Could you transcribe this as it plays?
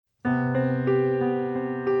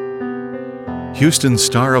Houston's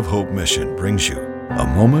Star of Hope mission brings you a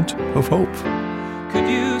moment of hope. Could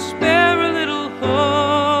you spare a little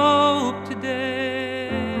hope today?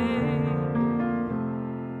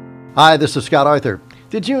 Hi, this is Scott Arthur.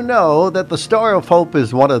 Did you know that the Star of Hope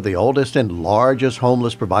is one of the oldest and largest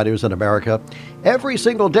homeless providers in America? Every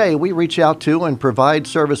single day we reach out to and provide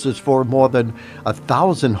services for more than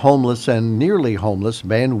 1,000 homeless and nearly homeless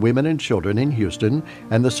men, women, and children in Houston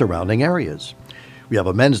and the surrounding areas. We have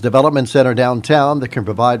a men's development center downtown that can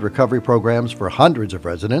provide recovery programs for hundreds of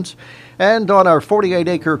residents. And on our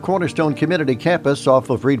 48-acre Cornerstone Community Campus off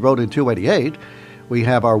of Reed Road and 288, we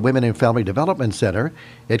have our Women and Family Development Center.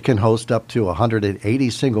 It can host up to 180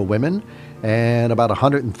 single women and about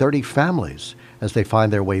 130 families as they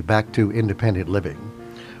find their way back to independent living.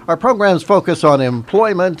 Our programs focus on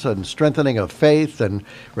employment and strengthening of faith and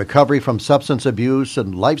recovery from substance abuse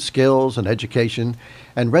and life skills and education,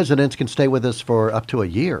 and residents can stay with us for up to a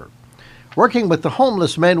year. Working with the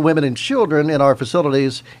homeless men, women, and children in our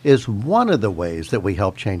facilities is one of the ways that we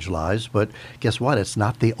help change lives, but guess what? It's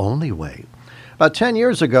not the only way. About 10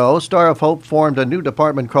 years ago, Star of Hope formed a new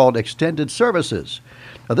department called Extended Services.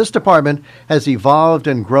 Now, this department has evolved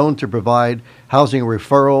and grown to provide housing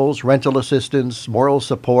referrals, rental assistance, moral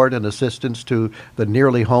support, and assistance to the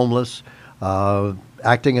nearly homeless,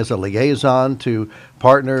 acting as a liaison to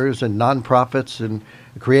partners and nonprofits, and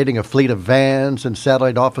creating a fleet of vans and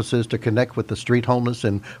satellite offices to connect with the street homeless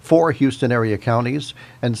in 4 Houston area counties,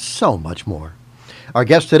 and so much more. Our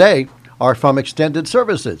guests today are from Extended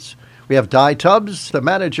Services. We have Di Tubbs, the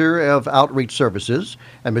manager of Outreach Services,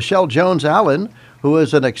 and Michelle Jones-Allen, who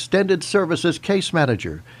is an Extended Services case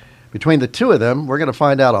manager. Between the two of them, we're going to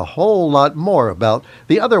find out a whole lot more about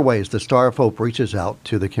the other ways the Star of Hope reaches out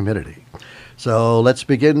to the community. So let's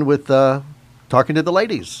begin with talking to the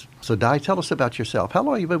ladies. So Di, tell us about yourself. How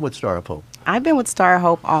long have you been with Star of Hope? I've been with Star of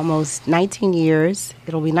Hope almost 19 years.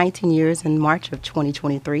 It'll be 19 years in March of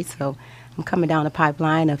 2023, so I'm coming down the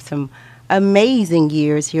pipeline of some amazing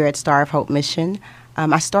years here at Star of Hope Mission.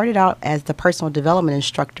 I started out as the personal development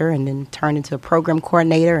instructor and then turned into a program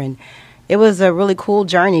coordinator, and it was a really cool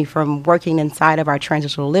journey from working inside of our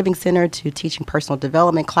transitional living center to teaching personal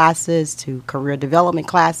development classes to career development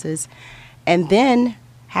classes, and then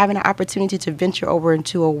having an opportunity to venture over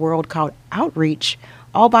into a world called Outreach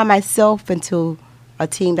all by myself into a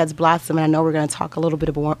team that's blossoming. I know we're going to talk a little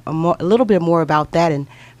bit more about that, and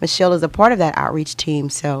Michelle is a part of that Outreach team,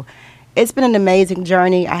 so it's been an amazing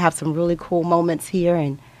journey. I have some really cool moments here,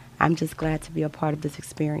 and I'm just glad to be a part of this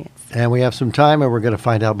experience. And we have some time, and we're going to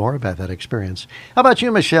find out more about that experience. How about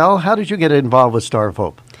you, Michelle? How did you get involved with Star of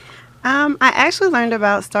Hope? I actually learned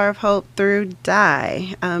about Star of Hope through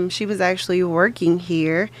Di. She was actually working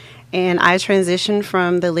here, and I transitioned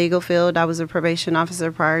from the legal field. I was a probation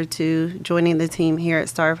officer prior to joining the team here at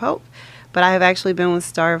Star of Hope, but I have actually been with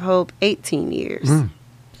Star of Hope 18 years.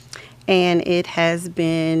 And it has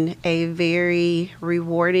been a very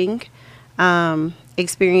rewarding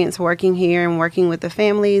experience working here and working with the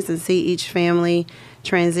families and see each family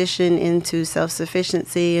transition into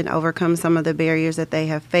self-sufficiency and overcome some of the barriers that they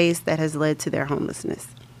have faced that has led to their homelessness.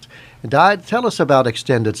 Di, tell us about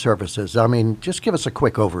Extended Services. I mean, just give us a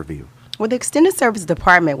quick overview. Well, the Extended Service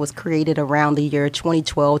Department was created around the year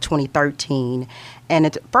 2012, 2013, and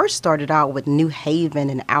it first started out with New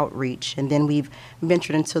Haven and Outreach, and then we've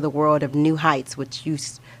ventured into the world of New Heights, which you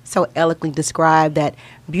so eloquently described, that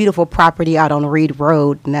beautiful property out on Reed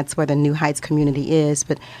Road, and that's where the New Heights community is.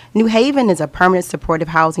 But New Haven is a permanent supportive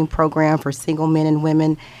housing program for single men and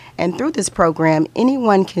women, and through this program,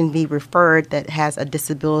 anyone can be referred that has a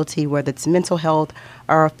disability, whether it's mental health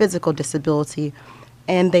or a physical disability,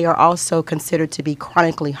 and they are also considered to be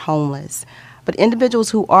chronically homeless. But individuals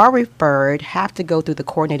who are referred have to go through the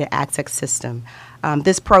coordinated access system.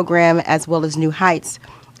 This program, as well as New Heights,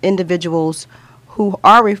 individuals who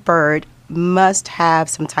are referred must have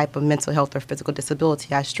some type of mental health or physical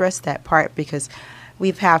disability. I stress that part because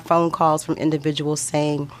we've had phone calls from individuals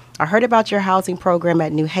saying, I heard about your housing program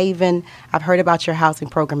at New Haven. I've heard about your housing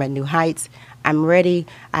program at New Heights. I'm ready.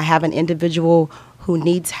 I have an individual who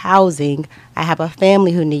needs housing. I have a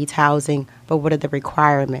family who needs housing, but what are the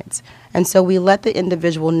requirements? And so we let the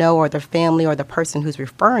individual know, or the family or the person who's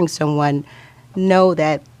referring someone know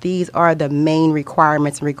that these are the main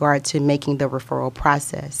requirements in regard to making the referral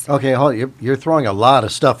process. Okay, hold on. You're throwing a lot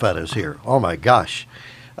of stuff at us here. Oh, my gosh.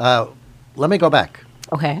 Let me go back.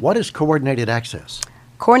 Okay. What is coordinated access?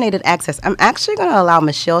 Coordinated access. I'm actually going to allow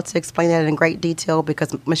Michelle to explain that in great detail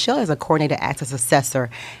because Michelle is a coordinated access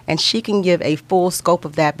assessor, and she can give a full scope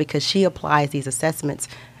of that because she applies these assessments,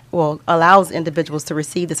 allows individuals to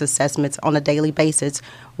receive these assessments on a daily basis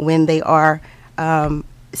when they are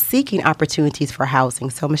seeking opportunities for housing.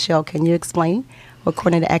 So, Michelle, can you explain what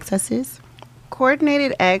coordinated access is?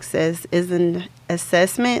 Coordinated access is an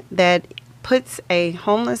assessment that puts a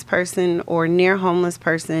homeless person or near homeless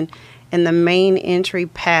person in the main entry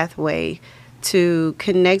pathway to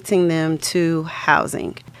connecting them to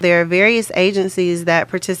housing. There are various agencies that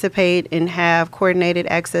participate and have coordinated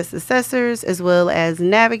access assessors as well as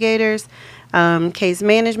navigators, case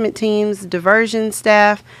management teams, diversion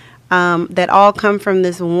staff, that all come from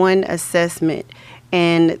this one assessment.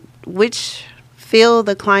 And which field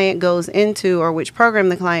the client goes into or which program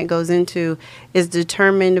the client goes into is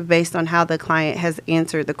determined based on how the client has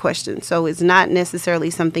answered the question. So it's not necessarily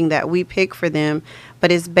something that we pick for them,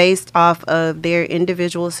 but it's based off of their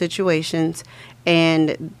individual situations,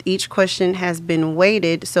 and each question has been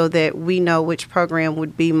weighted so that we know which program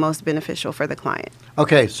would be most beneficial for the client.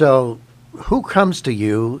 Okay, so who comes to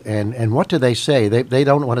you and what do they say? They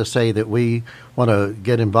don't want to say that we want to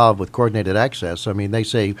get involved with coordinated access. I mean, they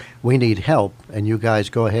say we need help, and you guys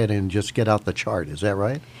go ahead and just get out the chart. Is that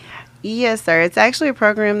right? Yes, sir. It's actually a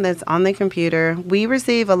program that's on the computer. We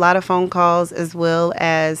receive a lot of phone calls as well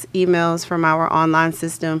as emails from our online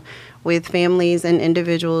system with families and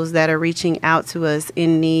individuals that are reaching out to us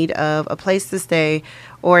in need of a place to stay,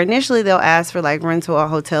 or initially they'll ask for like rental or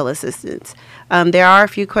hotel assistance. There are a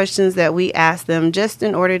few questions that we ask them just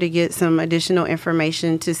in order to get some additional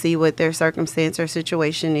information to see what their circumstance or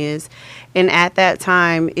situation is. And at that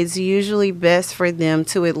time, it's usually best for them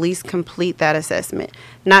to at least complete that assessment.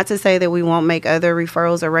 Not to say that we won't make other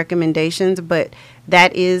referrals or recommendations, but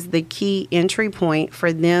that is the key entry point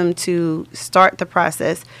for them to start the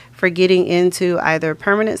process for getting into either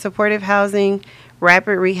permanent supportive housing,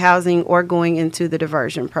 rapid rehousing, or going into the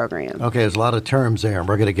diversion program. Okay, there's a lot of terms there, and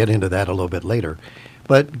we're going to get into that a little bit later.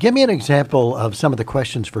 But give me an example of some of the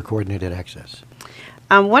questions for coordinated access.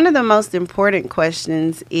 One of the most important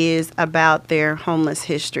questions is about their homeless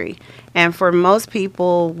history. And for most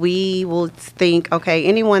people, we will think, okay,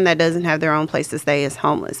 anyone that doesn't have their own place to stay is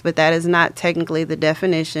homeless. But that is not technically the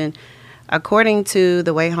definition according to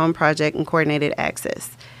the Way Home Project and Coordinated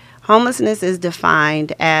Access. Homelessness is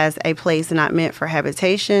defined as a place not meant for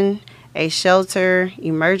habitation, a shelter,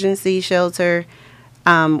 emergency shelter,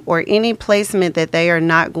 or any placement that they are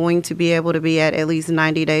not going to be able to be at least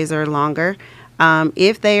 90 days or longer.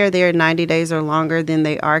 If they are there 90 days or longer, then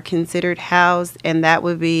they are considered housed, and that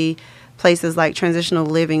would be places like transitional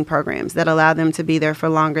living programs that allow them to be there for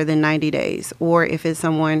longer than 90 days. Or if it's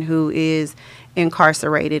someone who is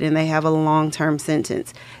incarcerated and they have a long-term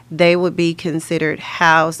sentence, they would be considered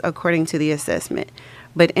housed according to the assessment.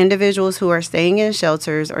 But individuals who are staying in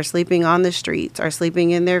shelters or sleeping on the streets or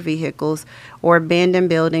sleeping in their vehicles or abandoned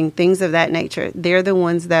building, things of that nature, they're the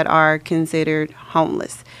ones that are considered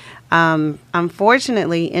homeless.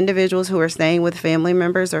 Unfortunately, individuals who are staying with family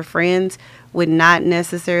members or friends would not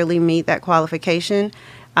necessarily meet that qualification.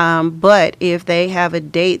 But if they have a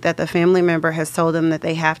date that the family member has told them that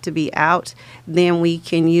they have to be out, then we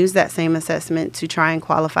can use that same assessment to try and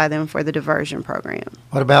qualify them for the diversion program.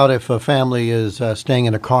 What about if a family is staying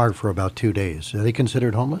in a car for about 2 days? Are they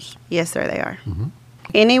considered homeless? Yes, sir, they are. Mm-hmm.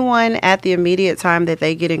 Anyone at the immediate time that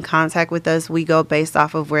they get in contact with us, we go based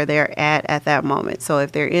off of where they're at that moment. So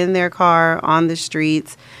if they're in their car, on the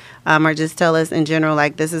streets, or just tell us in general,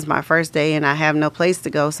 like, this is my first day and I have no place to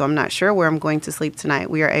go, so I'm not sure where I'm going to sleep tonight,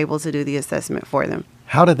 we are able to do the assessment for them.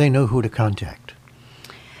 How do they know who to contact?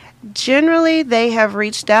 Generally, they have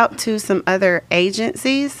reached out to some other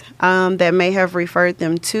agencies that may have referred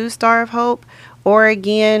them to Star of Hope. Or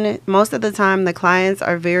again, most of the time the clients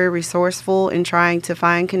are very resourceful in trying to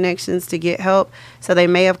find connections to get help. So they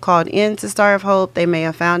may have called in to Star of Hope. They may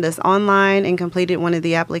have found us online and completed one of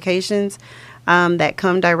the applications that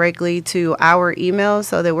come directly to our email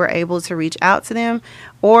so that we're able to reach out to them,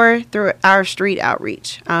 or through our street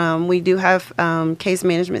outreach. We do have case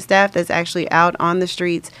management staff that's actually out on the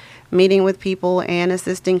streets meeting with people and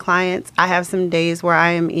assisting clients. I have some days where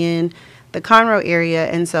I am in the Conroe area,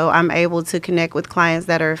 and so I'm able to connect with clients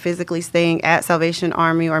that are physically staying at Salvation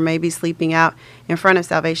Army or maybe sleeping out in front of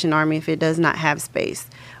Salvation Army if it does not have space,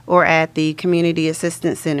 or at the Community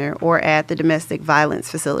Assistance Center, or at the Domestic Violence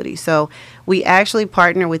Facility. So we actually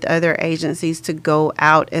partner with other agencies to go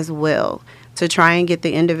out as well to try and get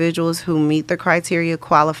the individuals who meet the criteria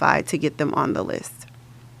qualified to get them on the list.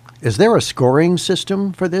 Is there a scoring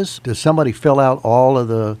system for this? Does somebody fill out all of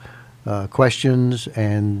the questions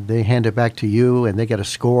and they hand it back to you and they get a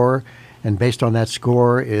score, and based on that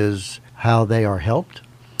score is how they are helped?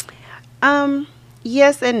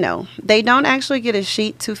 Yes and no. They don't actually get a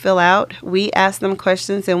sheet to fill out. We ask them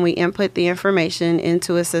questions and we input the information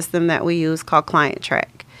into a system that we use called Client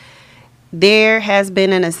Track. There has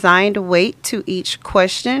been an assigned weight to each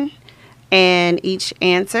question and each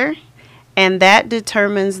answer, and that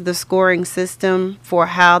determines the scoring system for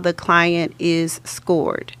how the client is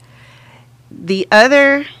scored. The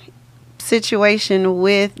other situation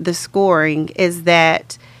with the scoring is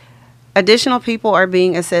that additional people are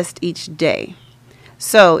being assessed each day.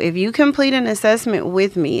 So if you complete an assessment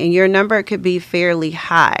with me, and your number could be fairly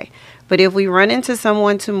high, but if we run into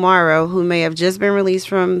someone tomorrow who may have just been released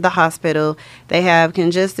from the hospital, they have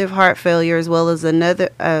congestive heart failure as well as another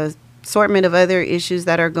assortment of other issues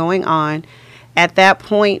that are going on, at that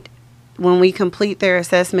point, when we complete their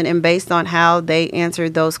assessment and based on how they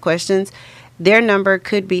answered those questions, their number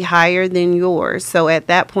could be higher than yours. So at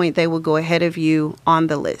that point, they will go ahead of you on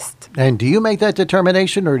the list. And do you make that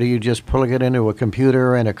determination, or do you just plug it into a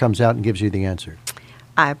computer and it comes out and gives you the answer?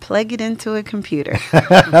 I plug it into a computer.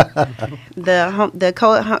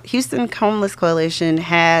 Houston Homeless Coalition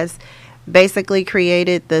has basically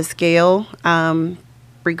created the scale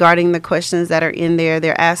regarding the questions that are in there.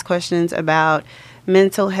 They're asked questions about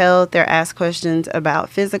mental health. They're asked questions about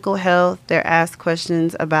physical health. They're asked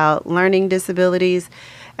questions about learning disabilities,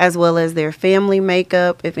 as well as their family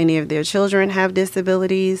makeup, if any of their children have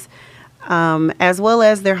disabilities, as well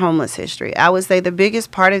as their homeless history. I would say the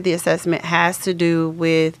biggest part of the assessment has to do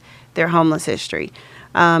with their homeless history.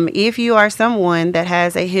 If you are someone that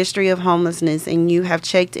has a history of homelessness and you have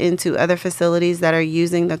checked into other facilities that are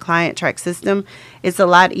using the Client Track system, it's a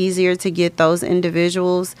lot easier to get those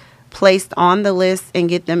individuals placed on the list and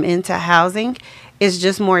get them into housing. It's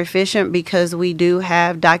just more efficient because we do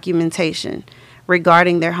have documentation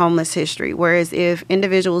regarding their homeless history. Whereas if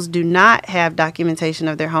individuals do not have documentation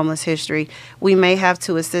of their homeless history, we may have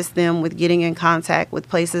to assist them with getting in contact with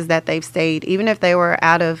places that they've stayed, even if they were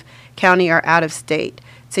out of county or out of state,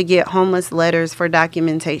 to get homeless letters for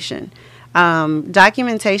documentation.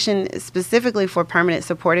 Documentation specifically for permanent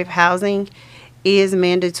supportive housing is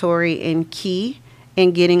mandatory and key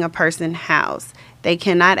in getting a person housed. They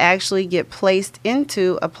cannot actually get placed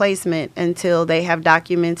into a placement until they have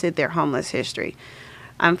documented their homeless history.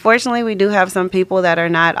 Unfortunately, we do have some people that are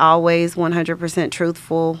not always 100%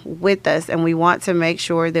 truthful with us, and we want to make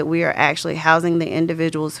sure that we are actually housing the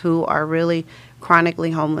individuals who are really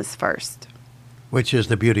chronically homeless first. Which is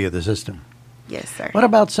the beauty of the system. Yes, sir. What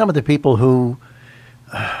about some of the people who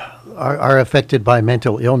are affected by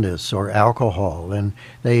mental illness or alcohol, and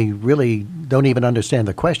they really don't even understand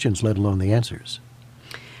the questions, let alone the answers?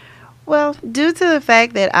 Well, due to the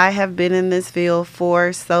fact that I have been in this field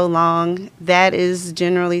for so long, that is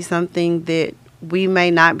generally something that we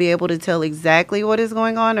may not be able to tell exactly what is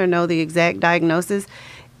going on or know the exact diagnosis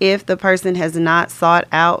if the person has not sought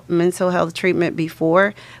out mental health treatment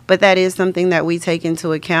before. But that is something that we take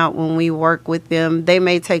into account when we work with them. They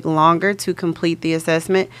may take longer to complete the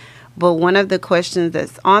assessment, but one of the questions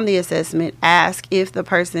that's on the assessment asks if the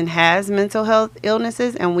person has mental health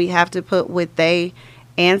illnesses, and we have to put what they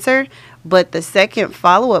answer. But the second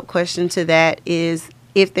follow-up question to that is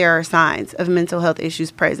if there are signs of mental health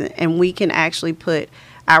issues present, and we can actually put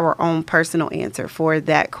our own personal answer for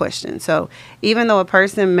that question. So even though a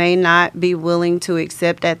person may not be willing to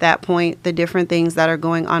accept at that point the different things that are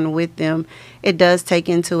going on with them, it does take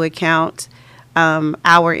into account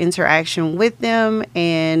our interaction with them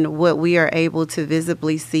and what we are able to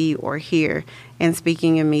visibly see or hear in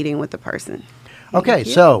speaking and meeting with the person. Okay,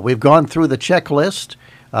 so we've gone through the checklist.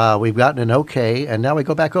 We've gotten an okay, and now we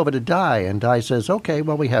go back over to Di, and Di says, okay,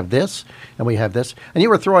 well, we have this, and we have this. And you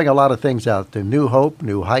were throwing a lot of things out, the New Hope,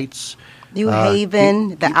 New Heights. New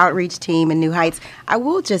Haven, the outreach team in New Heights. I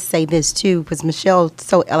will just say this, too, because Michelle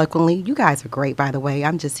so eloquently, you guys are great, by the way.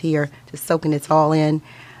 I'm just here, just soaking this all in.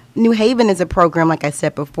 New Haven is a program, like I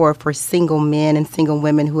said before, for single men and single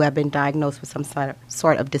women who have been diagnosed with some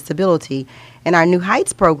sort of disability. And our New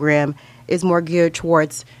Heights program is more geared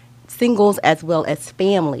towards singles as well as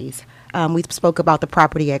families. We spoke about the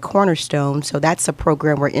property at Cornerstone, so that's a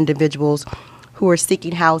program where individuals who are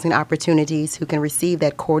seeking housing opportunities, who can receive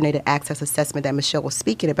that coordinated access assessment that Michelle was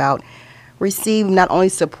speaking about, receive not only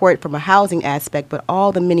support from a housing aspect, but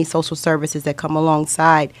all the many social services that come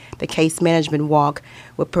alongside the case management walk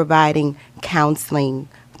with providing counseling,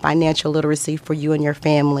 financial literacy for you and your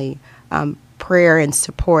family, prayer and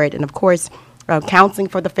support, and of course, counseling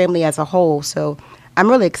for the family as a whole. So I'm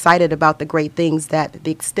really excited about the great things that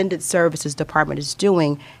the Extended Services Department is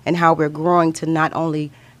doing and how we're growing to not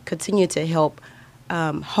only continue to help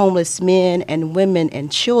homeless men and women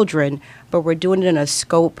and children, but we're doing it in a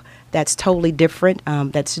scope that's totally different,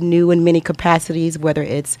 that's new in many capacities, whether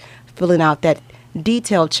it's filling out that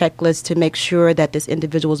detailed checklist to make sure that this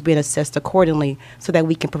individual is being assessed accordingly so that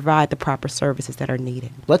we can provide the proper services that are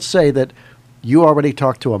needed. Let's say that you already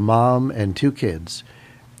talked to a mom and 2 kids.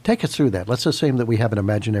 Take us through that. Let's assume that we have an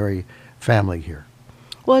imaginary family here.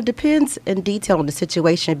 Well, it depends in detail on the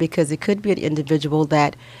situation because it could be an individual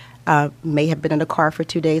that may have been in a car for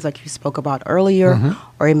 2 days, like you spoke about earlier,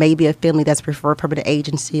 or it may be a family that's referred from an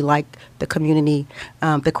agency like the community,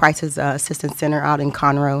 the Crisis Assistance Center out in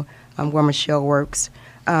Conroe, where Michelle works.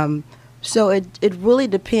 So it really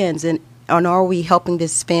depends on are we helping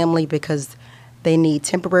this family because they need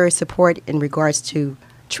temporary support in regards to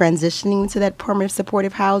transitioning to that permanent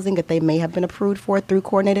supportive housing that they may have been approved for through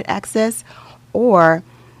coordinated access, or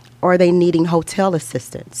are they needing hotel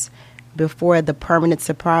assistance before the permanent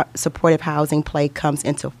supportive housing play comes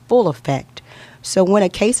into full effect. So when a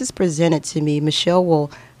case is presented to me, Michelle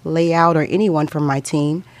will lay out, or anyone from my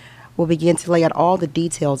team will begin to lay out all the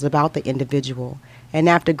details about the individual. And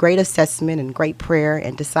after great assessment and great prayer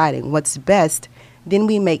and deciding what's best, then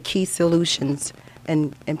we make key solutions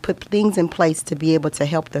and put things in place to be able to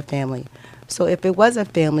help the family. So if it was a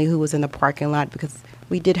family who was in the parking lot, because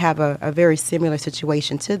we did have a very similar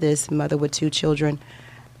situation to this, mother with 2 children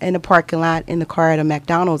in the parking lot in the car at a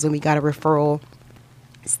McDonald's, and we got a referral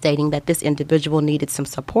stating that this individual needed some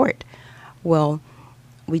support. Well,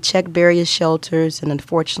 we checked various shelters, and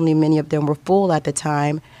unfortunately many of them were full at the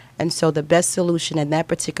time, and so the best solution in that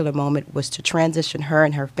particular moment was to transition her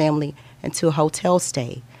and her family into a hotel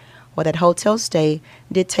stay. Well, that hotel stay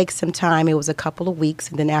did take some time. It was a couple of weeks,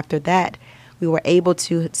 and then after that, we were able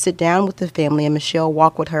to sit down with the family, and Michelle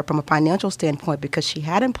walked with her from a financial standpoint because she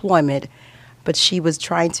had employment, but she was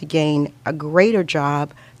trying to gain a greater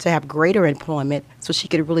job to have greater employment so she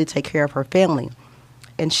could really take care of her family.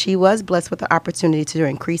 And she was blessed with the opportunity to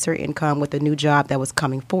increase her income with a new job that was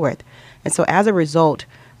coming forth. And so as a result,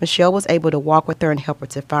 Michelle was able to walk with her and help her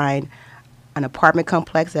to find an apartment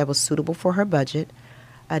complex that was suitable for her budget,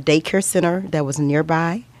 a daycare center that was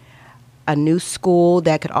nearby, a new school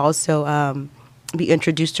that could also be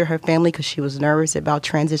introduced to her family because she was nervous about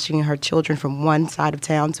transitioning her children from one side of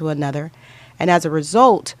town to another. And as a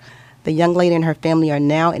result, the young lady and her family are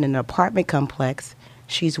now in an apartment complex.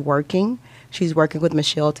 She's working. She's working with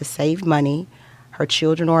Michelle to save money. Her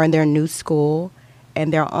children are in their new school,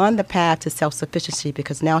 and they're on the path to self-sufficiency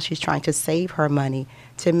because now she's trying to save her money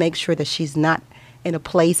to make sure that she's not in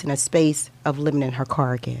a space of living in her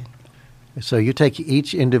car again. So you take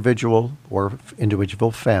each individual or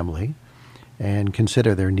individual family and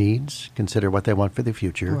consider their needs, consider what they want for the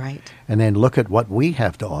future, right, and then look at what we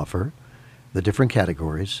have to offer, the different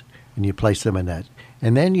categories, and you place them in that.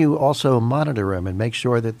 And then you also monitor them and make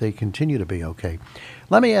sure that they continue to be okay.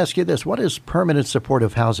 Let me ask you this. What is permanent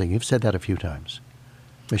supportive housing? You've said that a few times.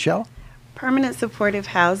 Michelle? Permanent supportive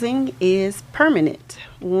housing is permanent.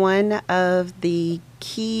 One of the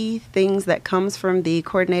key things that comes from the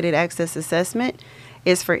coordinated access assessment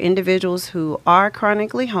is for individuals who are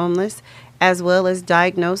chronically homeless as well as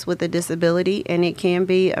diagnosed with a disability, and it can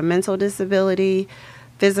be a mental disability,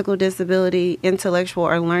 physical disability, intellectual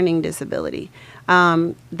or learning disability.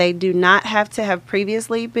 They do not have to have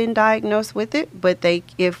previously been diagnosed with it, but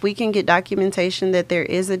if we can get documentation that there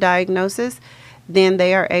is a diagnosis, then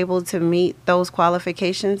they are able to meet those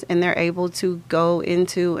qualifications and they're able to go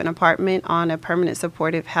into an apartment on a permanent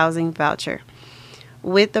supportive housing voucher.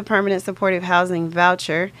 With the permanent supportive housing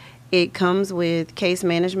voucher, it comes with case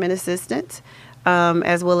management assistance,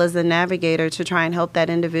 as well as a navigator to try and help that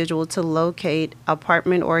individual to locate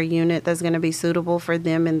apartment or a unit that's going to be suitable for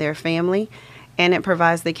them and their family. And it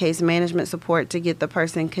provides the case management support to get the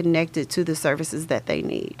person connected to the services that they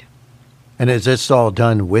need. And is this all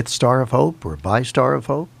done with Star of Hope or by Star of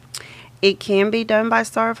Hope? It can be done by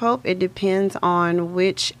Star of Hope. It depends on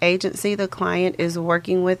which agency the client is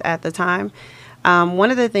working with at the time. One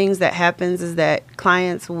of the things that happens is that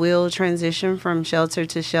clients will transition from shelter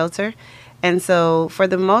to shelter. And so for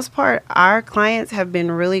the most part, our clients have been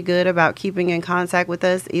really good about keeping in contact with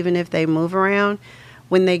us, even if they move around.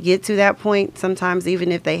 When they get to that point, sometimes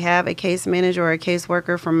even if they have a case manager or a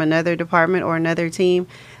caseworker from another department or another team,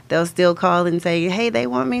 they'll still call and say, hey, they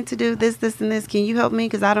want me to do this, this, and this. Can you help me?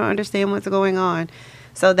 Because I don't understand what's going on.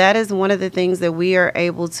 So that is one of the things that we are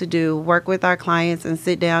able to do, work with our clients and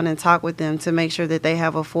sit down and talk with them to make sure that they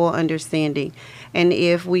have a full understanding. And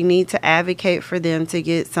if we need to advocate for them to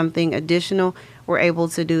get something additional, we're able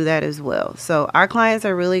to do that as well. So our clients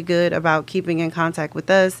are really good about keeping in contact with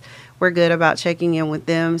us. We're good about checking in with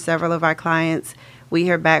them. Several of our clients, we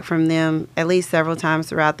hear back from them at least several times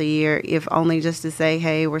throughout the year, if only just to say,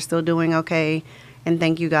 hey, we're still doing okay, and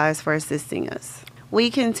thank you guys for assisting us. we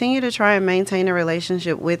continue to try and maintain a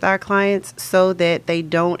relationship with our clients so that they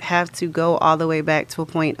don't have to go all the way back to a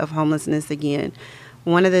point of homelessness again.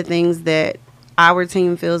 One of the things that our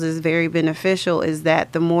team feels is very beneficial is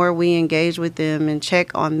that the more we engage with them and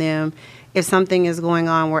check on them, if something is going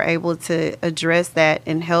on, we're able to address that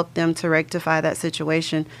and help them to rectify that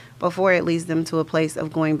situation before it leads them to a place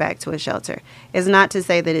of going back to a shelter. It's not to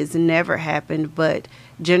say that it's never happened, but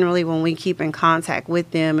generally when we keep in contact with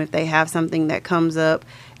them, if they have something that comes up,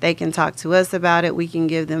 they can talk to us about it. We can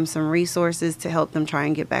give them some resources to help them try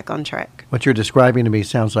and get back on track. What you're describing to me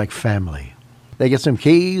sounds like family. They get some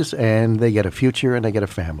keys, and they get a future, and they get a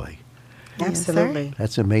family. Absolutely. Yes,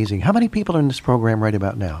 That's amazing. How many people are in this program right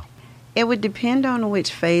about now? it would depend on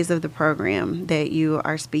which phase of the program that you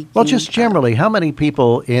are speaking. Well, just generally, how many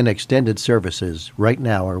people in extended services right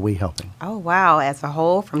now are we helping? Oh, wow. As a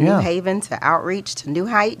whole, from New Haven to Outreach to New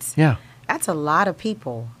Heights. Yeah. That's a lot of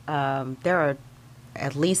people. There are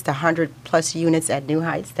at least 100 plus units at New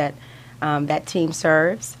Heights that that team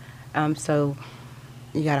serves. So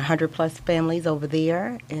you got 100 plus families over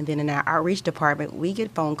there. And then in our outreach department, we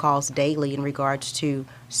get phone calls daily in regards to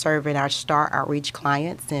serving our STAR outreach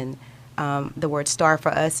clients. And the word STAR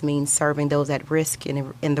for us means serving those at risk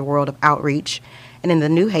in the world of outreach. And in the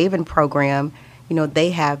New Haven program, you know,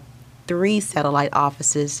 they have 3 satellite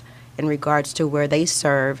offices in regards to where they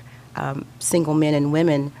serve single men and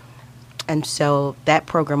women. And so that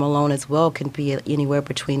program alone as well can be anywhere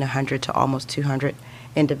between 100 to almost 200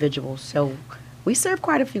 individuals. So we serve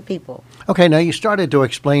quite a few people. Okay, now you started to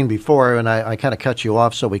explain before, and I kind of cut you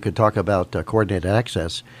off so we could talk about coordinated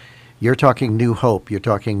access. You're talking New Hope, you're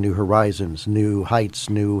talking New Horizons, New Heights,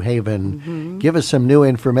 New Haven. Mm-hmm. Give us some new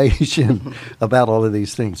information about all of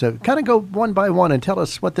these things. So kind of go one by one and tell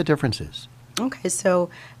us what the difference is. Okay, so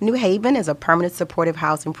New Haven is a permanent supportive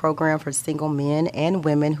housing program for single men and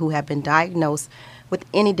women who have been diagnosed with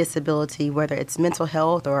any disability, whether it's mental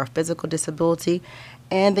health or a physical disability,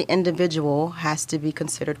 and the individual has to be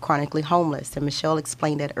considered chronically homeless. And Michelle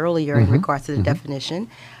explained that earlier in regards to the definition.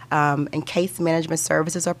 And case management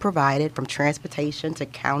services are provided, from transportation to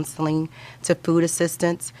counseling to food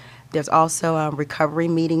assistance. There's also recovery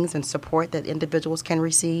meetings and support that individuals can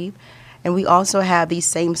receive. And we also have these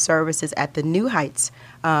same services at the New Heights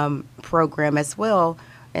program as well.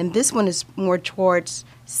 And this one is more towards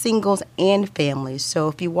singles and families. So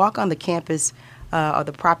if you walk on the campus or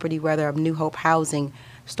the property, rather, of New Hope Housing,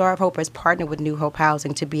 Star of Hope has partnered with New Hope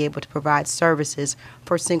Housing to be able to provide services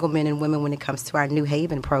for single men and women when it comes to our New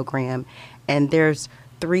Haven program. And there's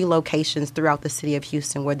 3 locations throughout the city of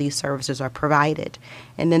Houston where these services are provided.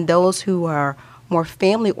 And then those who are more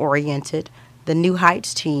family-oriented, the New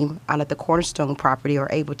Heights team out at the Cornerstone property are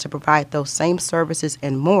able to provide those same services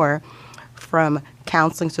and more, from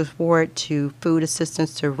counseling support to food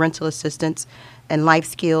assistance to rental assistance and life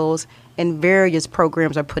skills, and various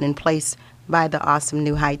programs are put in place by the awesome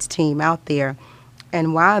New Heights team out there.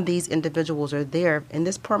 And while these individuals are there in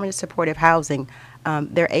this permanent supportive housing,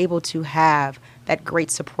 they're able to have that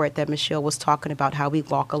great support that Michelle was talking about, how we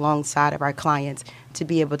walk alongside of our clients to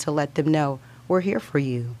be able to let them know we're here for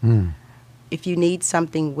you. If you need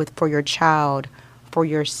something for your child, for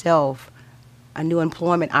yourself, a new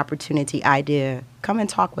employment opportunity idea, come and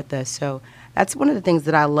talk with us. So that's one of the things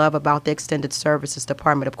that I love about the Extended Services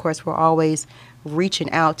Department. Of course, we're always reaching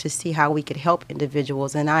out to see how we could help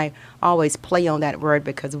individuals. And I always play on that word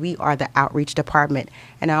because we are the outreach department.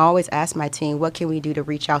 And I always ask my team, what can we do to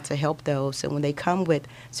reach out to help those? So when they come with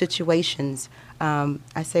situations,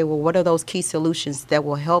 I say, well, what are those key solutions that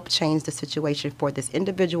will help change the situation for this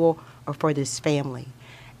individual or for this family?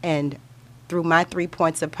 And through my 3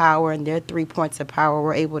 points of power and their 3 points of power,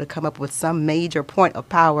 we're able to come up with some major point of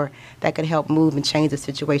power that could help move and change the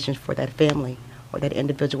situation for that family or that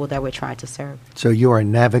individual that we're trying to serve. So you are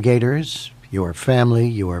navigators, you are family,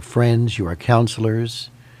 you are friends, you are counselors,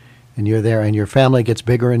 and you're there, and your family gets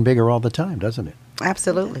bigger and bigger all the time, doesn't it?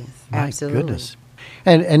 Absolutely. My Absolutely. goodness.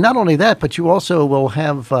 And not only that, but you also will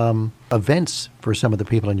have events for some of the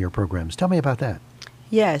people in your programs. Tell me about that.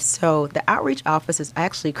 Yes, so the outreach office is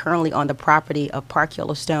actually currently on the property of Park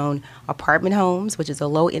Yellowstone Apartment Homes, which is a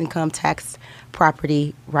low-income tax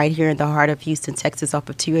property right here in the heart of Houston, Texas, off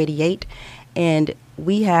of 288. And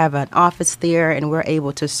we have an office there, and we're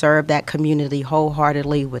able to serve that community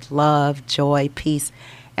wholeheartedly with love, joy, peace,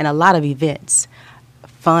 and a lot of events.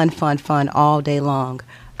 Fun all day long.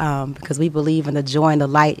 Because we believe in the joy and the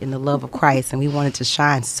light and the love of Christ, and we want it to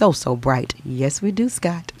shine so bright. Yes, we do,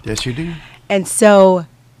 Scott. Yes, you do. And so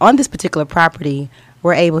on this particular property,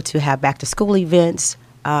 we're able to have back-to-school events.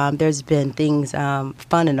 There's been things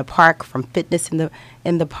fun in the park, from fitness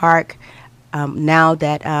in the park. Now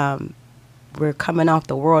that we're coming off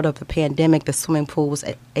the world of the pandemic. The swimming pool was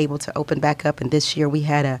able to open back up, and this year we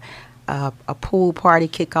had a pool party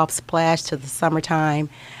kickoff splash to the summertime.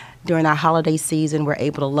 During our holiday season, we're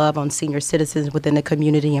able to love on senior citizens within the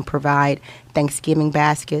community and provide Thanksgiving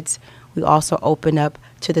baskets. We also open up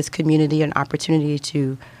to this community an opportunity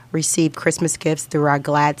to receive Christmas gifts through our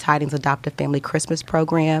Glad Tidings Adoptive Family Christmas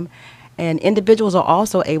program. And individuals are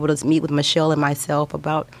also able to meet with Michelle and myself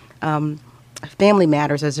about family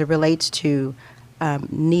matters as it relates to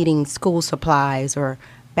needing school supplies or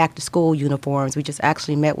back to school uniforms. We just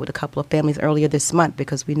actually met with a couple of families earlier this month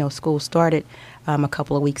because we know school started a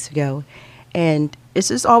couple of weeks ago. And it's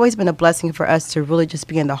just always been a blessing for us to really just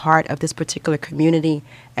be in the heart of this particular community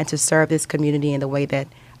and to serve this community in the way that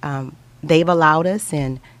they've allowed us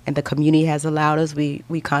and the community has allowed us.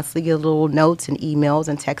 We constantly get little notes and emails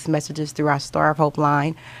and text messages through our Star of Hope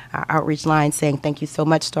line, our outreach line, saying thank you so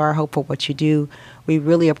much, Star of Hope, for what you do. We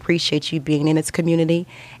really appreciate you being in this community.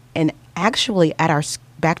 And actually at our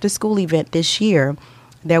back to school event this year,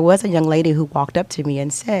 there was a young lady who walked up to me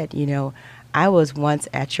and said, you know, I was once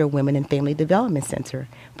at your Women and Family Development Center,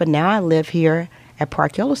 but now I live here at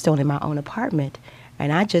Park Yellowstone in my own apartment.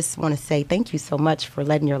 And I just want to say thank you so much for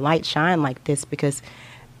letting your light shine like this, because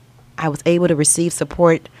I was able to receive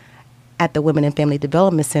support at the Women and Family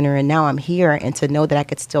Development Center, and now I'm here, and to know that I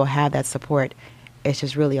could still have that support, it's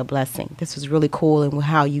just really a blessing. This was really cool, and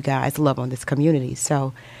how you guys love on this community.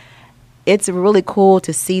 So it's really cool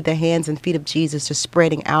to see the hands and feet of Jesus just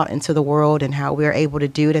spreading out into the world, and how we're able to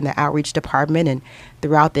do it in the outreach department and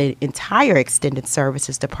throughout the entire extended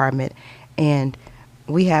services department. And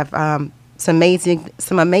we have some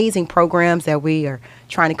amazing programs that we are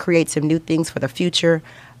trying to create some new things for the future.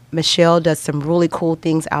 Michelle does some really cool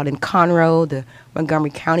things out in Conroe, the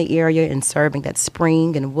Montgomery County area, and serving that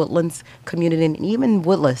Spring and Woodlands community, and even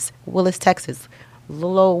Willis, Texas.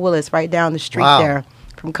 Little old Willis right down the street there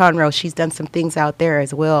from Conroe. She's done some things out there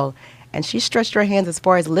as well. And she stretched her hands as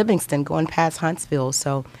far as Livingston, going past Huntsville.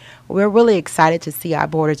 So we're really excited to see our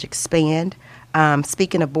borders expand.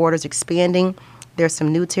 Speaking of borders expanding, there's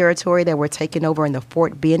some new territory that we're taking over in the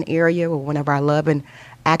Fort Bend area with one of our Love and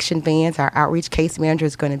Action vans. Our outreach case manager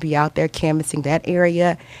is going to be out there canvassing that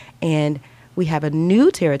area. And we have a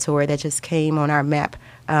new territory that just came on our map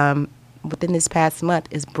within this past month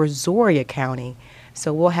is Brazoria County.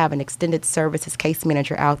 So we'll have an extended services case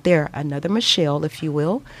manager out there, another Michelle, if you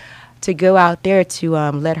will, to go out there to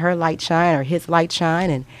let her light shine or his light shine.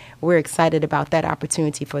 And we're excited about that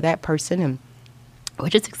opportunity for that person. And we're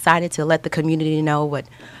just excited to let the community know what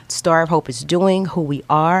Star of Hope is doing, who we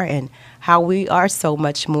are, and how we are so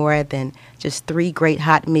much more than just 3 great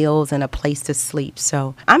hot meals and a place to sleep.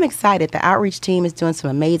 So I'm excited. The outreach team is doing some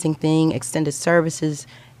amazing things. Extended services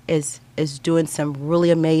is doing some really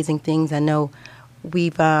amazing things. I know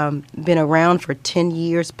we've been around for 10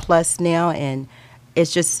 years plus now, and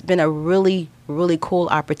it's just been a really, really cool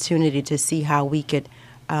opportunity to see how we could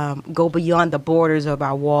go beyond the borders of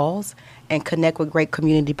our walls and connect with great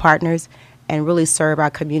community partners and really serve our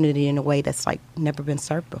community in a way that's like never been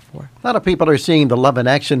served before. A lot of people are seeing the Love and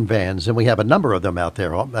Action vans, and we have a number of them out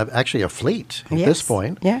there, actually a fleet at this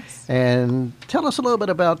point. Yes. And tell us a little bit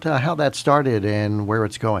about how that started and where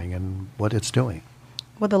it's going and what it's doing.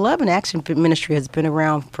 Well, the Love and Action Ministry has been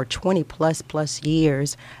around for 20 plus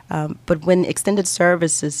years, but when extended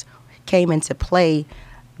services came into play,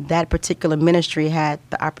 that particular ministry had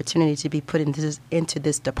the opportunity to be put into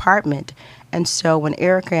this department. And so when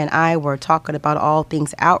Erica and I were talking about all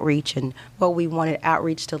things outreach and what we wanted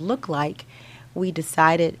outreach to look like, she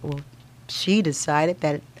decided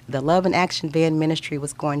that the Love and Action Van Ministry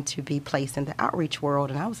was going to be placed in the outreach world.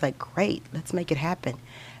 And I was like, great, let's make it happen.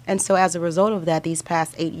 And so as a result of that, these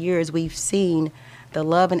past 8 years, we've seen the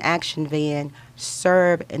Love and Action Van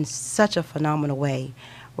serve in such a phenomenal way.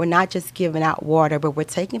 We're not just giving out water, but we're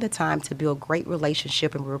taking the time to build great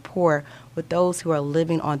relationship and rapport with those who are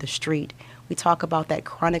living on the street. We talk about that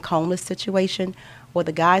chronic homeless situation. Well,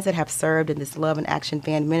 the guys that have served in this Love and Action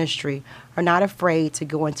Van Ministry are not afraid to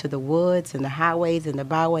go into the woods and the highways and the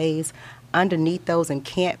byways underneath those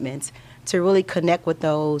encampments to really connect with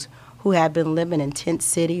those who have been living in tent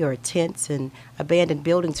city or tents and abandoned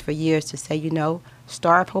buildings for years to say,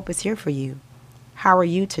 Star of Hope is here for you. How are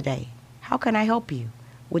you today? How can I help you?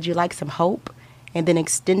 Would you like some hope? And then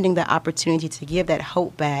extending the opportunity to give that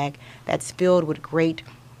hope bag that's filled with great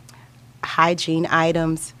hygiene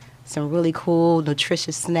items, some really cool,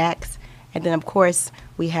 nutritious snacks. And then, of course,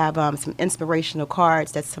 we have some inspirational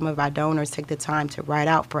cards that some of our donors take the time to write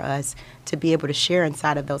out for us to be able to share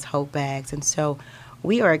inside of those hope bags. And so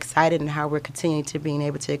we are excited in how we're continuing to being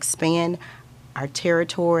able to expand our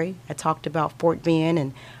territory. I talked about Fort Bend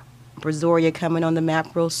and Brazoria coming on the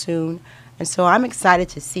map real soon. And so I'm excited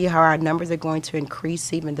to see how our numbers are going to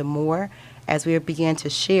increase even the more as we begin to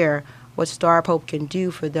share what Star of Hope can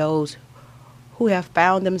do for those who have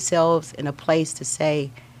found themselves in a place to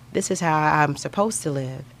say, this is how I'm supposed to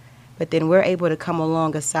live. But then we're able to come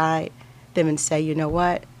alongside them and say, you know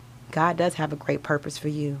what? God does have a great purpose for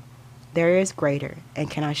you. There is greater. And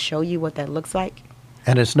can I show you what that looks like?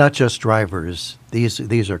 And it's not just drivers.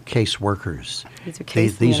 These are case workers. These are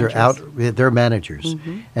case These are managers. they're managers.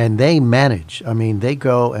 And they manage. I mean, they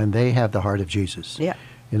go and they have the heart of Jesus. Yeah.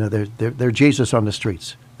 You know, they're Jesus on the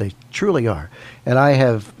streets. They truly are. And I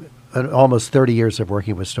have almost 30 years of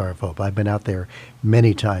working with Star of Hope. I've been out there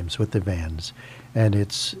many times with the vans. And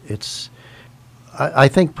I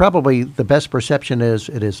think probably the best perception is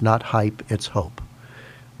it is not hype, it's hope.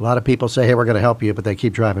 A lot of people say, hey, we're going to help you, but they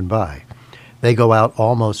keep driving by. They go out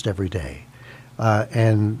almost every day.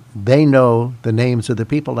 And they know the names of the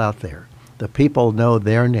people out there. The people know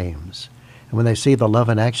their names. And when they see the Love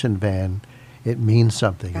in Action van, it means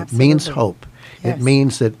something. Absolutely. It means hope. Yes. It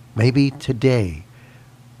means that maybe today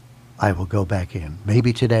I will go back in.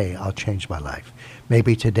 Maybe today I'll change my life.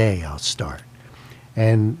 Maybe today I'll start.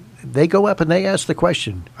 And they go up and they ask the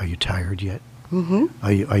question, are you tired yet? Mm-hmm.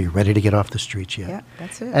 Are you ready to get off the streets yet? Yeah,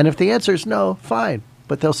 that's it. And if the answer is no, fine.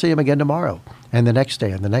 But they'll see him again tomorrow and the next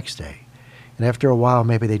day and the next day. And after a while,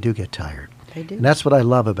 maybe they do get tired. They do. And that's what I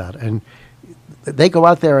love about it. And they go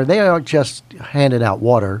out there and they aren't just handing out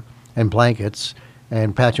water and blankets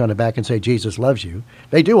and pat you on the back and say, Jesus loves you.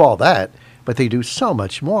 They do all that, but they do so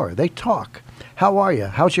much more. They talk. How are you?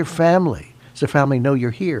 How's your family? Does the family know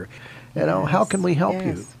you're here? You know, how can we help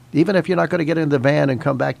you? Yes. Even if you're not going to get in the van and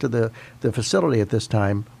come back to the facility at this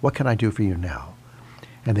time, what can I do for you now?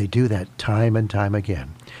 And they do that time and time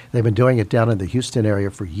again. They've been doing it down in the Houston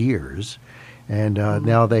area for years. And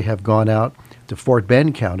now they have gone out to Fort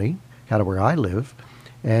Bend County, kind of where I live.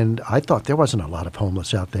 And I thought there wasn't a lot of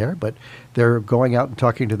homeless out there, but they're going out and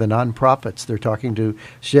talking to the nonprofits. They're talking to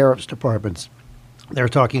sheriff's departments. They're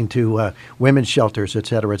talking to women's shelters, et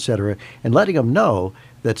cetera, and letting them know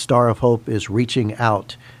that Star of Hope is reaching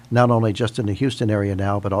out, not only just in the Houston area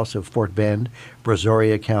now, but also Fort Bend,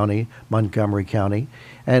 Brazoria County, Montgomery County.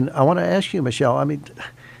 And I want to ask you, Michelle, I mean,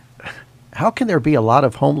 how can there be a lot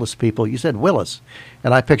of homeless people? You said Willis,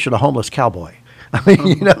 and I pictured a homeless cowboy. I mean,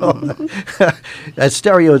 you know, as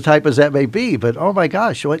stereotype as that may be, but oh my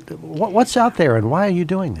gosh, what's out there and why are you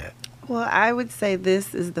doing that? Well, I would say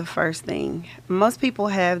this is the first thing. Most people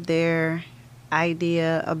have their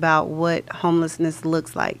idea about what homelessness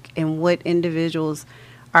looks like and what individuals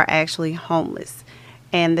are actually homeless.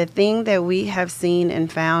 And the thing that we have seen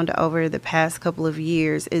and found over the past couple of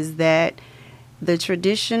years is that the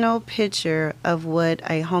traditional picture of what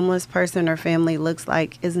a homeless person or family looks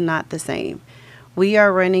like is not the same. We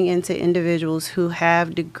are running into individuals who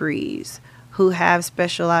have degrees, who have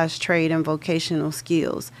specialized trade and vocational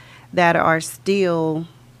skills that are still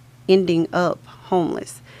ending up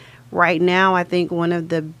homeless. Right now, I think one of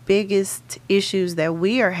the biggest issues that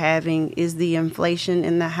we are having is the inflation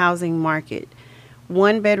in the housing market.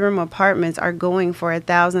 One-bedroom apartments are going for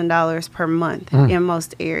 $1,000 per month in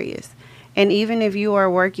most areas. And even if you are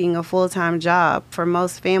working a full-time job, for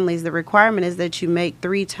most families, the requirement is that you make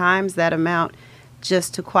 3 times that amount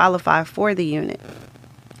just to qualify for the unit.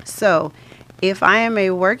 So if I am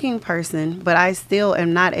a working person, but I still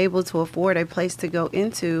am not able to afford a place to go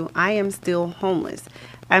into, I am still homeless.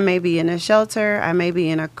 I may be in a shelter, I may be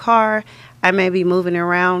in a car, I may be moving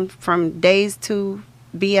around from days to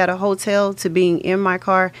be at a hotel to being in my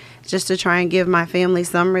car just to try and give my family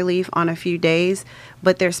some relief on a few days,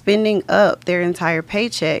 but they're spending up their entire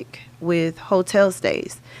paycheck with hotel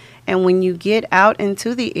stays. And when you get out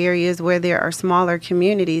into the areas where there are smaller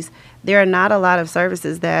communities, there are not a lot of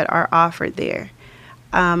services that are offered there.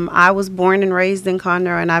 I was born and raised in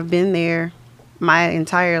Conroe, and I've been there my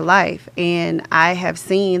entire life. And I have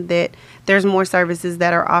seen that there's more services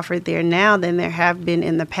that are offered there now than there have been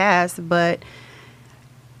in the past. But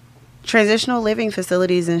transitional living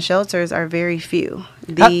facilities and shelters are very few.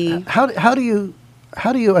 How do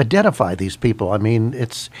you identify these people? I mean,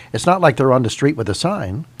 it's not like they're on the street with a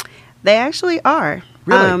sign. They actually are.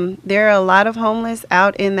 Really? There are a lot of homeless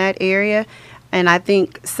out in that area, and I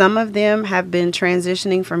think some of them have been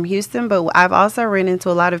transitioning from Houston, but I've also run into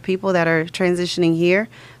a lot of people that are transitioning here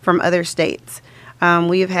from other states.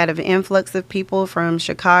 We have had an influx of people from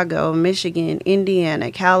Chicago, Michigan,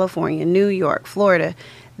 Indiana, California, New York, Florida,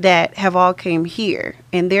 that have all came here,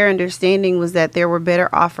 and their understanding was that there were better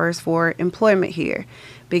offers for employment here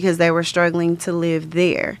because they were struggling to live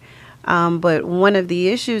there. But one of the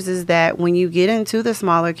issues is that when you get into the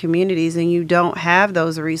smaller communities and you don't have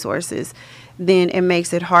those resources, then it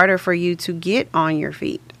makes it harder for you to get on your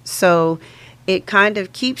feet. So it kind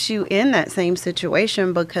of keeps you in that same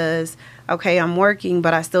situation because, okay, I'm working,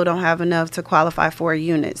 but I still don't have enough to qualify for a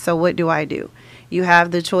unit. So what do? You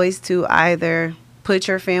have the choice to either put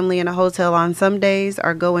your family in a hotel on some days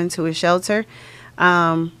or go into a shelter,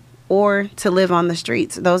 or to live on the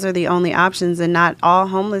streets. Those are the only options, and not all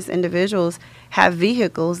homeless individuals have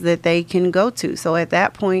vehicles that they can go to. So at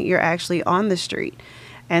that point, you're actually on the street.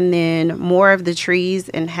 And then more of the trees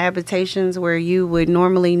and habitations where you would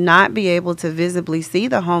normally not be able to visibly see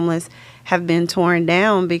the homeless have been torn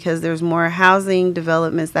down because there's more housing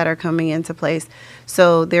developments that are coming into place.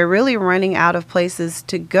 So they're really running out of places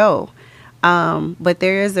to go. But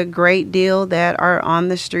there is a great deal that are on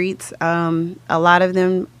the streets. A lot of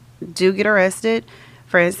them do get arrested.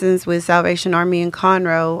 For instance, with Salvation Army in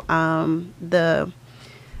Conroe, the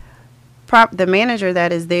manager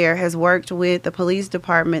that is there has worked with the police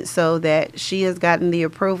department so that she has gotten the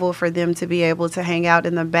approval for them to be able to hang out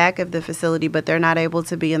in the back of the facility, but they're not able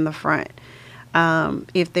to be in the front.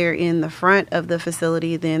 If they're in the front of the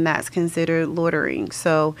facility, then that's considered loitering.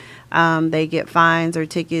 So they get fines or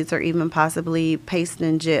tickets or even possibly placed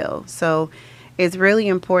in jail. So it's really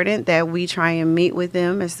important that we try and meet with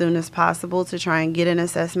them as soon as possible to try and get an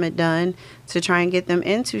assessment done, to try and get them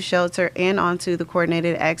into shelter and onto the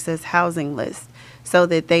coordinated access housing list so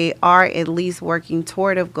that they are at least working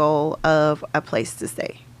toward a goal of a place to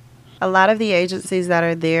stay. A lot of the agencies that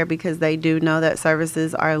are there, because they do know that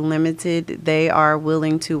services are limited, they are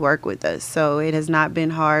willing to work with us. So it has not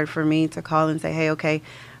been hard for me to call and say, hey, okay,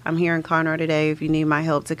 I'm here in Conroe today. If you need my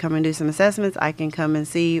help to come and do some assessments, I can come and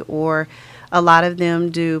see. Or a lot of them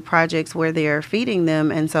do projects where they are feeding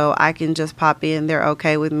them, and so I can just pop in. They're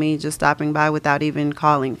okay with me just stopping by without even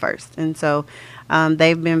calling first. And so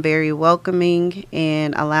they've been very welcoming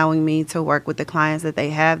and allowing me to work with the clients that they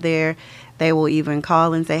have there. They will even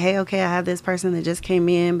call and say, hey, okay, I have this person that just came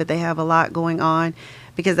in, but they have a lot going on,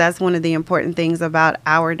 because that's one of the important things about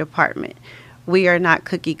our department. We are not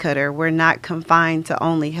cookie cutter. We're not confined to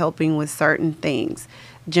only helping with certain things.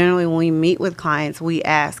 Generally, when we meet with clients, we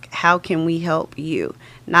ask, how can we help you?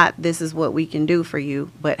 Not this is what we can do for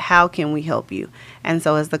you, but how can we help you? And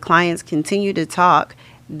so as the clients continue to talk,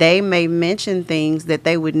 they may mention things that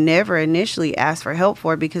they would never initially ask for help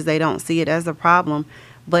for because they don't see it as a problem.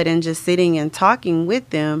 But in just sitting and talking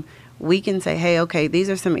with them, we can say, hey, okay, these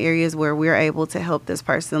are some areas where we're able to help this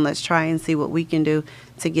person. Let's try and see what we can do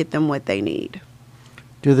to get them what they need.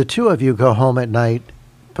 Do the two of you go home at night,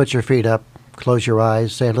 put your feet up, close your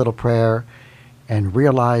eyes, say a little prayer, and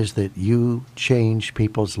realize that you changed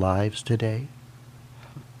people's lives today?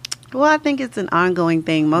 Well, I think it's an ongoing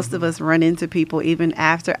thing. Most of us run into people even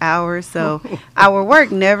after hours, so our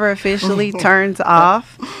work never officially turns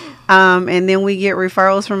off. And then we get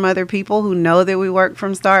referrals from other people who know that we work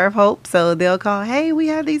from Star of Hope, so they'll call, hey, we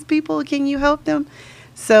have these people, can you help them?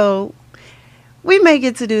 So we may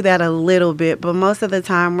get to do that a little bit, but most of the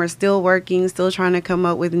time we're still working, still trying to come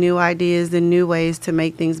up with new ideas and new ways to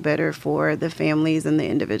make things better for the families and the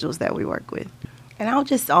individuals that we work with. And I'll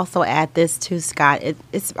just also add this too, Scott.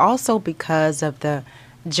 It's also because of the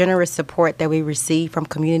generous support that we receive from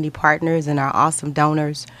community partners and our awesome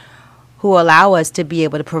donors who allow us to be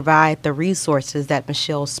able to provide the resources that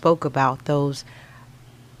Michelle spoke about, those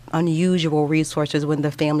unusual resources when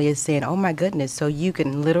the family is saying, oh my goodness, so you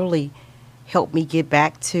can literally help me get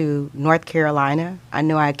back to North Carolina. I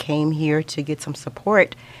know I came here to get some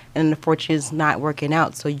support, and unfortunately it's not working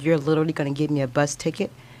out, so you're literally going to give me a bus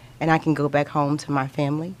ticket and I can go back home to my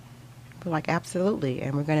family? We're like, absolutely,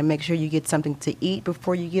 and we're going to make sure you get something to eat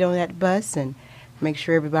before you get on that bus, and make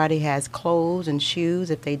sure everybody has clothes and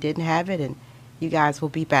shoes if they didn't have it, and you guys will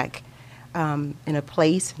be back in a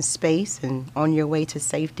place and space and on your way to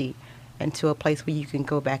safety and to a place where you can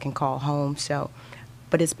go back and call home. So,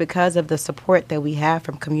 but it's because of the support that we have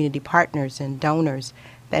from community partners and donors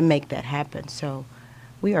that make that happen. So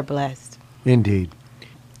we are blessed. Indeed.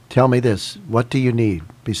 Tell me this, what do you need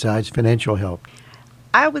besides financial help?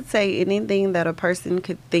 I would say anything that a person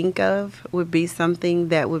could think of would be something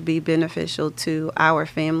that would be beneficial to our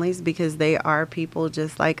families, because they are people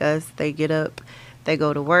just like us. They get up, they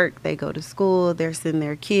go to work, they go to school, they're sending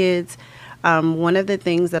their kids. One of the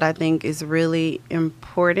things that I think is really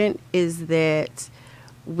important is that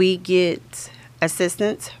we get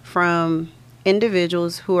assistance from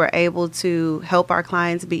individuals who are able to help our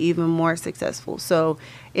clients be even more successful. So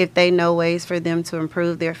if they know ways for them to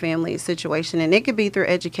improve their family situation, and it could be through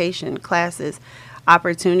education, classes,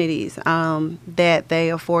 opportunities that they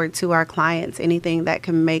afford to our clients, anything that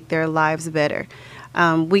can make their lives better.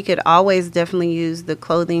 We could always definitely use the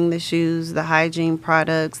clothing, the shoes, the hygiene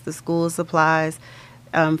products, the school supplies,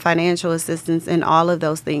 financial assistance, and all of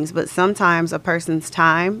those things. But sometimes a person's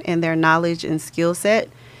time and their knowledge and skill set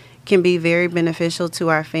can be very beneficial to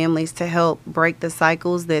our families to help break the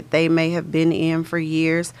cycles that they may have been in for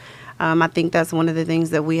years. I think that's one of the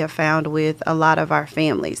things that we have found with a lot of our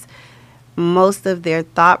families. Most of their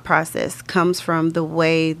thought process comes from the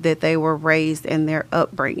way that they were raised and their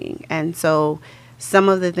upbringing. And so some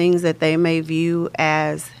of the things that they may view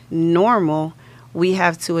as normal, we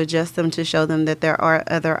have to adjust them to show them that there are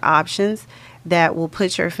other options that will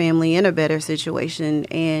put your family in a better situation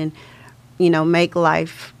and, make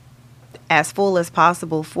life as full as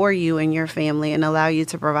possible for you and your family and allow you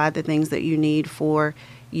to provide the things that you need for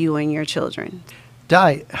you and your children.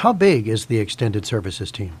 Di, how big is the extended services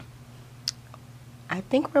team? I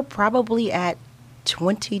think we're probably at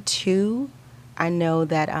 22. I know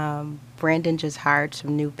that Brandon just hired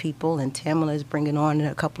some new people, and Tamala is bringing on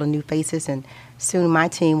a couple of new faces, and soon my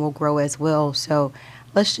team will grow as well. So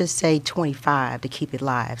let's just say 25 to keep it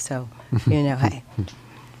live. So, hey,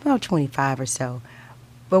 about 25 or so.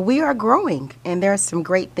 But we are growing, and there are some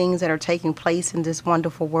great things that are taking place in this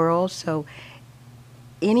wonderful world. So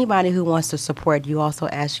anybody who wants to support, you also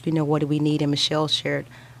ask, what do we need? And Michelle shared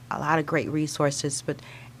a lot of great resources, but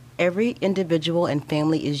every individual and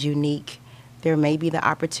family is unique. There may be the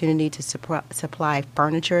opportunity to supply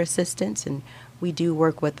furniture assistance, and we do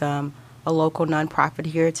work with a local nonprofit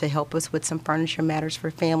here to help us with some furniture matters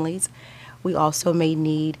for families. We also may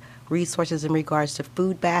need resources in regards to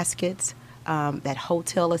food baskets, that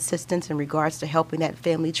hotel assistance in regards to helping that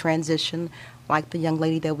family transition, like the young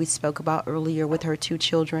lady that we spoke about earlier with her 2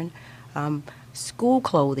 children. School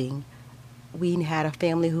clothing. We had a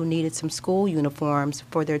family who needed some school uniforms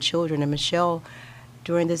for their children, and Michelle,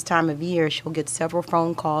 during this time of year, she'll get several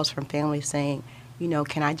phone calls from families saying,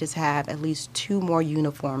 can I just have at least 2 more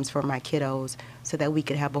uniforms for my kiddos so that we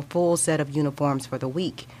could have a full set of uniforms for the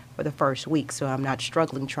week, for the first week, so I'm not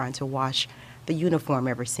struggling trying to wash the uniform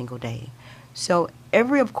every single day. So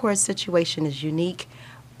every, of course, situation is unique,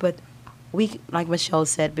 but we, like Michelle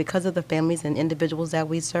said, because of the families and individuals that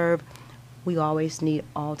we serve, we always need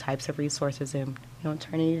all types of resources, and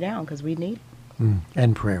turning it down because we need it.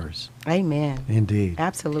 And prayers. Amen. Indeed.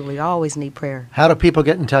 Absolutely. Always need prayer. How do people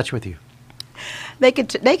get in touch with you? They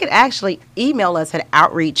could actually email us at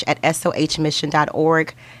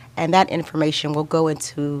outreach@sohmission.org, and that information will go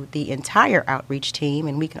into the entire outreach team,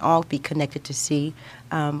 and we can all be connected to see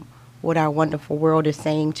what our wonderful world is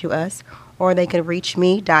saying to us. Or they can reach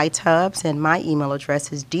me, Di Tubbs, and my email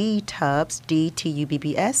address is dtubbs,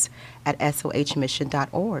 DTUBBS,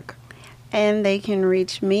 @sohmission.org. And they can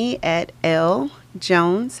reach me at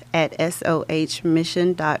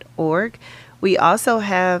ljones@sohmission.org. We also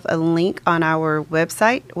have a link on our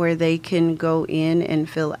website where they can go in and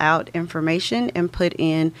fill out information and put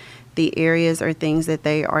in the areas or things that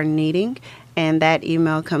they are needing. And that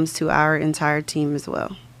email comes to our entire team as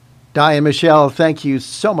well. Di and Michelle, thank you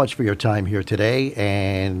so much for your time here today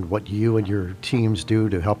and what you and your teams do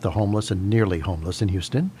to help the homeless and nearly homeless in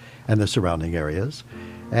Houston and the surrounding areas.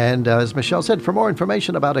 And as Michelle said, for more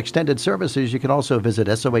information about extended services, you can also visit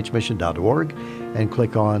sohmission.org and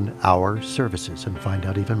click on Our Services and find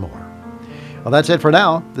out even more. Well, that's it for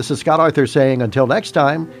now. This is Scott Arthur saying until next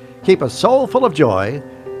time, keep a soul full of joy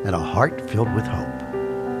and a heart filled with hope.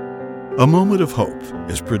 A Moment of Hope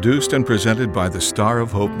is produced and presented by the Star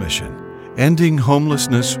of Hope Mission, ending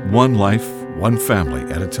homelessness one life, one family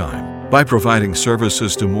at a time, by providing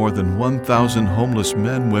services to more than 1,000 homeless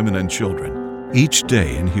men, women, and children each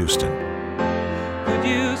day in Houston. Could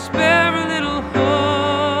you spare a little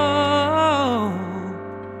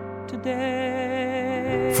hope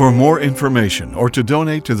today? For more information or to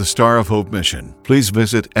donate to the Star of Hope Mission, please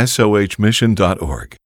visit sohmission.org.